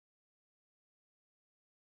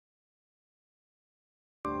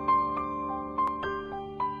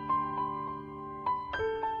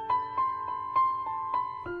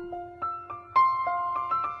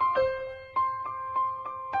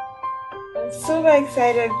super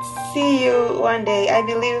excited to see you one day. I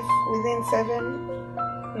believe within 7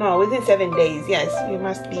 days. Yes, you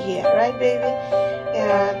must be here, right, baby?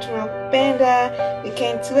 Yeah, tunakupenda. We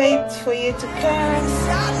can't wait for you to come.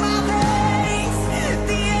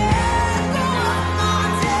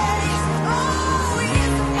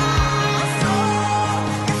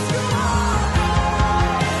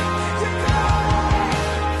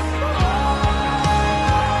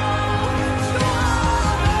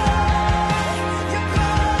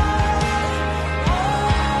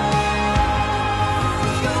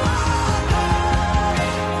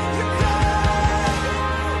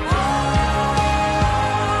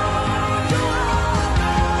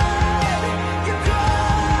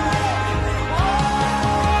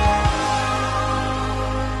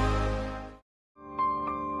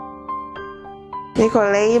 Niko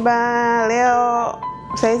labor leo,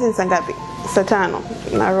 saizi ni saa ngapi? Saa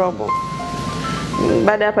 5:15.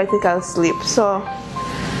 Baada hapa I think I'll sleep. So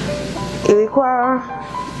ilikuwa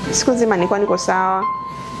siku nzima nilikuwa niko sawa.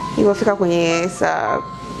 Nilipofika kwenye saa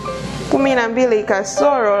 12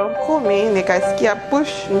 kasoro 10 nikasikia push,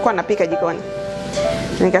 nilikuwa napika jikoni.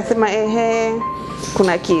 Nikasema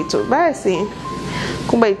kuna kitu. Basi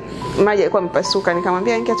kumbe maji yalikuwa yamepasuka.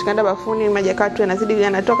 Nikamwambia ingia tukaenda bafuni, maji yakawa tu yanazidi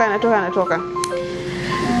yanatoka.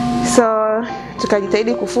 So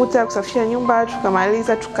tukajitahidi kufuta, kusafisha nyumba,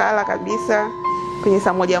 tukamaliza, tukala kabisa. Kwenye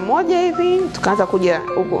saa 1 hivi tukaanza kuja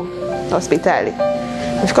huko hospitali.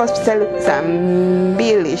 Nifika hospitali saa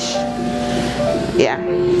 2. Yeah,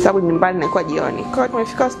 sababu nyumbani nilikuwa jioni. Kwa hiyo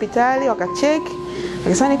tumefika hospitali, wakacheck,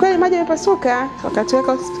 wakasema ni kweli maji yamepasuka,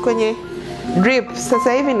 wakatuweka kwenye drip.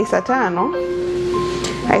 Sasa hivi ni saa 5.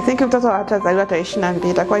 I think mtoto atazaliwa tarehe 22,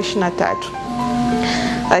 itakuwa 23.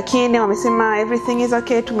 Lakini wamesema everything is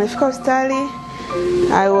okay. Tumefika hospitali,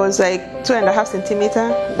 I was like 2.5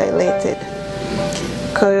 centimeter dilated.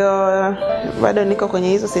 Kwa hiyo bado niko kwenye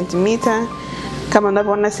hizo centimeter. Kama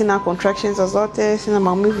unavyoona sina contractions zozote, sina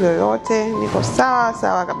maumivu yoyote, niko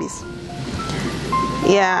sawa kabisa.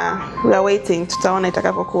 Yeah, we are waiting, tutaona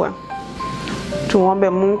itakapokuwa. Tuombe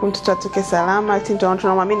Mungu mtoto atoke salama.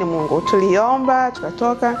 Tunamwamini Mungu. Tuliomba,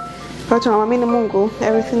 tukatoka. Kwa tunamwamini Mungu,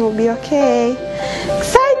 everything will be okay.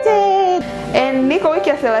 Excited. And niko wiki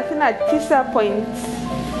ya 39 point.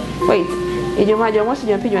 Wait, Ijumaa, Jumamosi,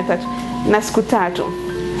 Jumapili, Jumatatu na siku 3.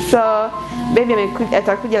 So baby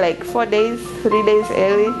atakuja like 4 days, 3 days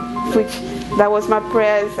early, which that was my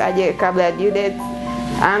prayers aje kabla ya due date.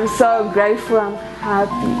 I'm so grateful, I'm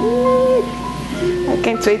happy. I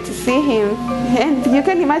can't wait to see him. And you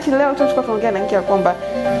can imagine leo tuko tunaongea na Nkia kwamba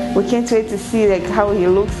we can't wait to see like how he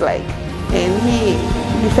looks like. And he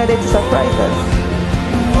decided to surprise us.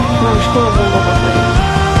 Namshukuru Mungu kwa kweli.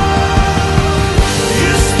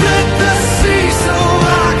 You split the sea so I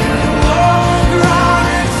can walk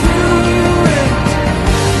right through it.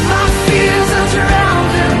 My fears are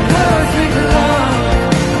drowned in perfect love.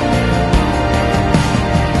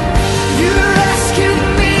 You rescued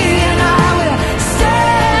me and I will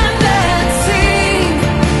stand and sing.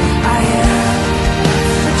 I am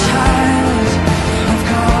a child of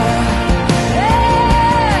God.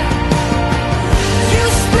 Yeah. You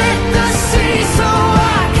split the sea so I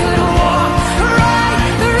could walk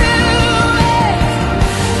right through it.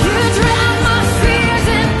 You drowned my fears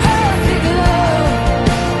in perfect love.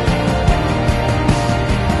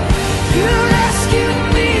 You rescued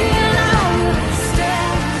me and I will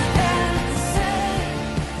stand and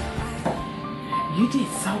sing. You did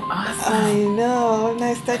so awesome. I know. When I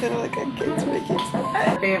started like I can't make it. I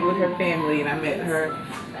met with her family and I met her.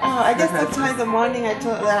 Oh, I just told her in the morning. I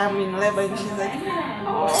told her I'm in labor, and she's like,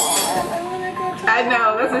 "Oh, I wanna go to." I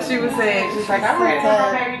know, that's what she was saying. She's like, I'm ready for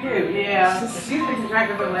my baby too. Yeah. She's been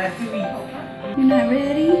drinking for the last 2 weeks. You're not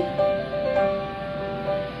ready?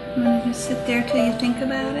 You want to just sit there till you think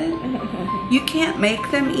about it? You can't make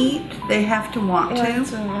them eat. They have to want to. Okay.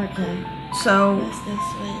 So That's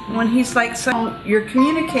sweet. when he's like, so you're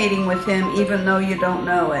communicating with him even though you don't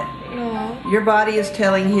know it. No. Your body is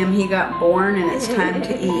telling him he got born and it's time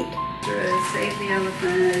to eat. Save the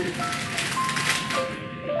elephant.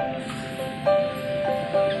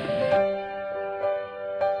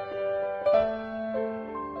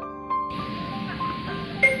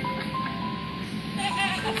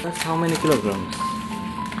 That's how many kilograms?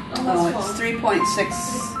 Oh, it's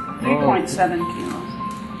 3.7 kilos.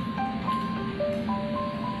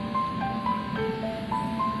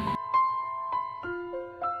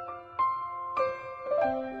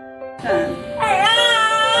 Done.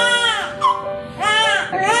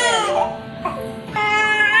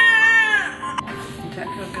 Does that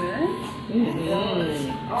feel good?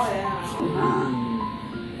 Oh yeah.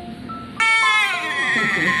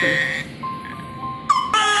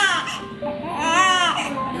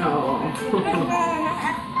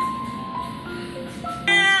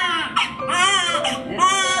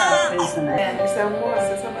 isn't it? Ni saa moja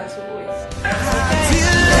saa saba asubuhi.